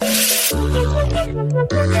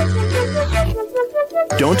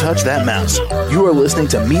Don't touch that mouse. You are listening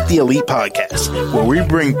to Meet the Elite Podcast, where we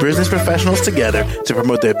bring business professionals together to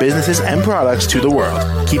promote their businesses and products to the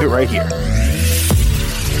world. Keep it right here.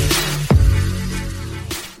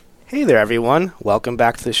 Hey there, everyone. Welcome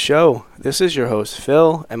back to the show. This is your host,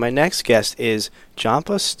 Phil, and my next guest is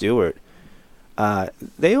Jampa Stewart.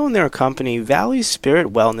 They own their company, Valley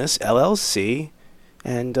Spirit Wellness, LLC,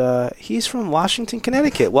 and he's from Washington,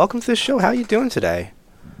 Connecticut. Welcome to the show. How are you doing today?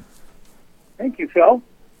 Thank you, Phil.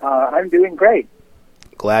 I'm doing great.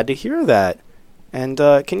 Glad to hear that. And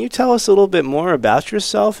can you tell us a little bit more about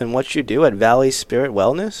yourself and what you do at Valley Spirit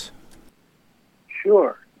Wellness?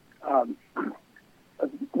 Sure.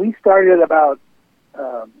 We started about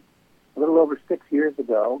a little over 6 years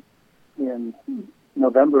ago in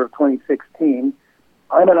November of 2016.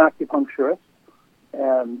 I'm an acupuncturist,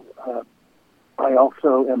 and I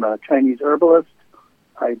also am a Chinese herbalist.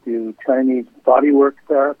 I do Chinese bodywork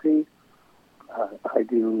therapy. I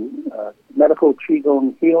do medical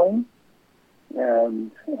Qigong healing, and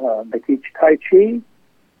I teach Tai Chi,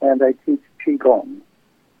 and I teach Qigong,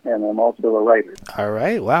 and I'm also a writer. All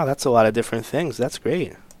right. Wow, that's a lot of different things. That's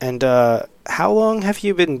great. And how long have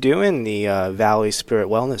you been doing the Valley Spirit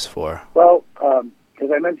Wellness for? Well, as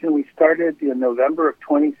I mentioned, we started in November of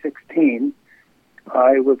 2016.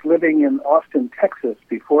 I was living in Austin, Texas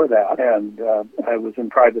before that, and I was in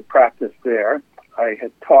private practice there. I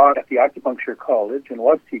had taught at the acupuncture college and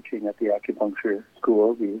was teaching at the acupuncture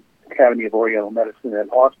school, the Academy of Oriental Medicine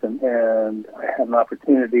at Austin, and I had an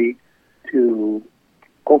opportunity to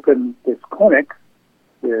open this clinic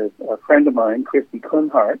with a friend of mine, Christy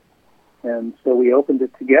Kunhart, and so we opened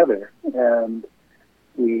it together. And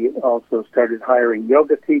we also started hiring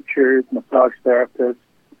yoga teachers, massage therapists,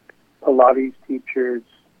 Pilates teachers,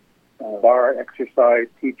 bar exercise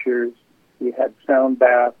teachers. We had sound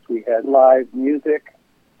baths. We had live music,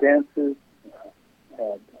 dances.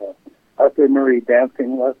 Had Arthur Murray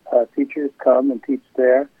dancing teachers come and teach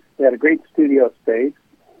there. We had a great studio space,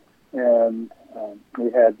 and we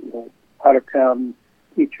had out-of-town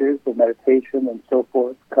teachers of meditation and so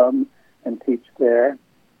forth come and teach there.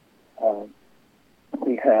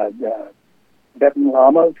 We had Tibetan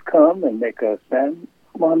lamas come and make a Zen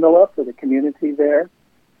mandala for the community there.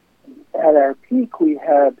 At our peak, we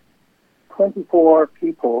had 24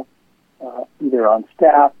 people either on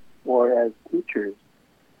staff or as teachers.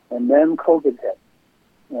 And then COVID hit.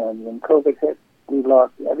 And when COVID hit, we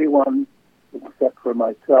lost everyone except for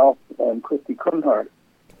myself and Christy Kunhart.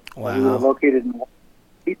 Wow. We were located in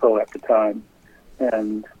Depot at the time.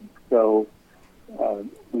 And so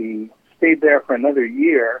we stayed there for another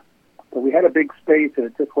year, but we had a big space and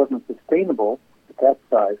it just wasn't sustainable at that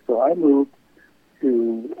size. So I moved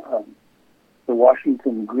to the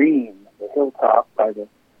Washington Green, the hilltop by the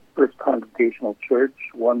First Congregational Church,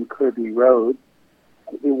 1 Kirby Road.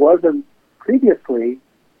 It wasn't previously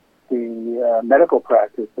the medical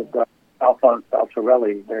practice of Dr. Alphonse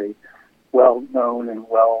Alciarelli, very well-known and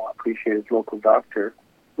well-appreciated local doctor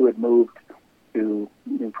who had moved to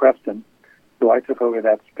New Preston. So I took over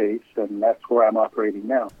that space, and that's where I'm operating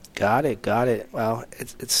now. Got it. Well,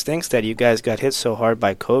 it stinks that you guys got hit so hard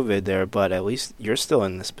by COVID there, but at least you're still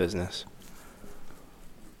in this business.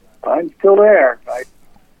 I'm still there. I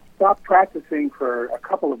stopped practicing for a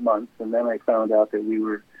couple of months, and then I found out that we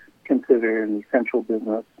were considered an essential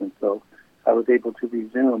business, and so I was able to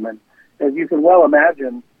resume. And as you can well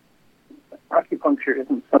imagine, acupuncture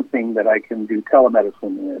isn't something that I can do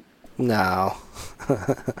telemedicine with. No.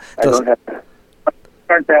 I don't have to.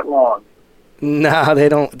 Aren't that long. No, they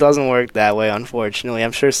don't. Doesn't work that way, unfortunately.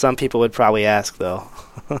 I'm sure some people would probably ask, though.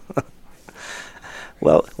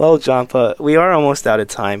 Well, Jampa, we are almost out of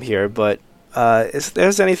time here, but if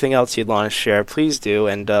there's anything else you'd want to share, please do.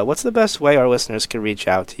 And what's the best way our listeners can reach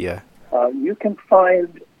out to you? You can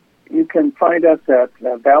find us at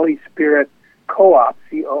Valley Spirit Co-op,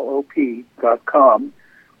 COOP.com,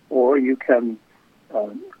 or you can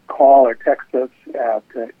call or text us at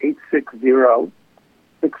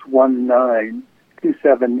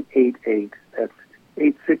 860-619-2788. That's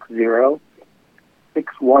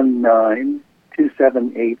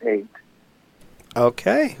 860-619-2788.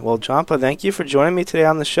 Okay. Well, Jampa, thank you for joining me today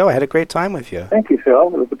on the show. I had a great time with you. Thank you, Phil.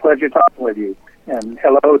 It was a pleasure talking with you. And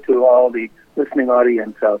hello to all the listening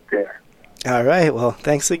audience out there. All right. Well,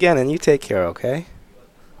 thanks again, and you take care, okay?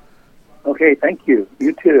 Okay, thank you.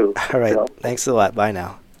 You too. All right. Phil. Thanks a lot. Bye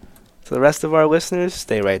now. To the rest of our listeners,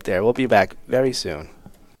 stay right there. We'll be back very soon.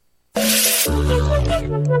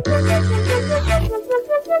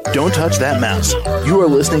 Don't touch that mouse. You are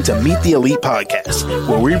listening to Meet the Elite Podcast,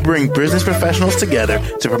 where we bring business professionals together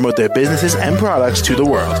to promote their businesses and products to the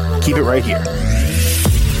world. Keep it right here.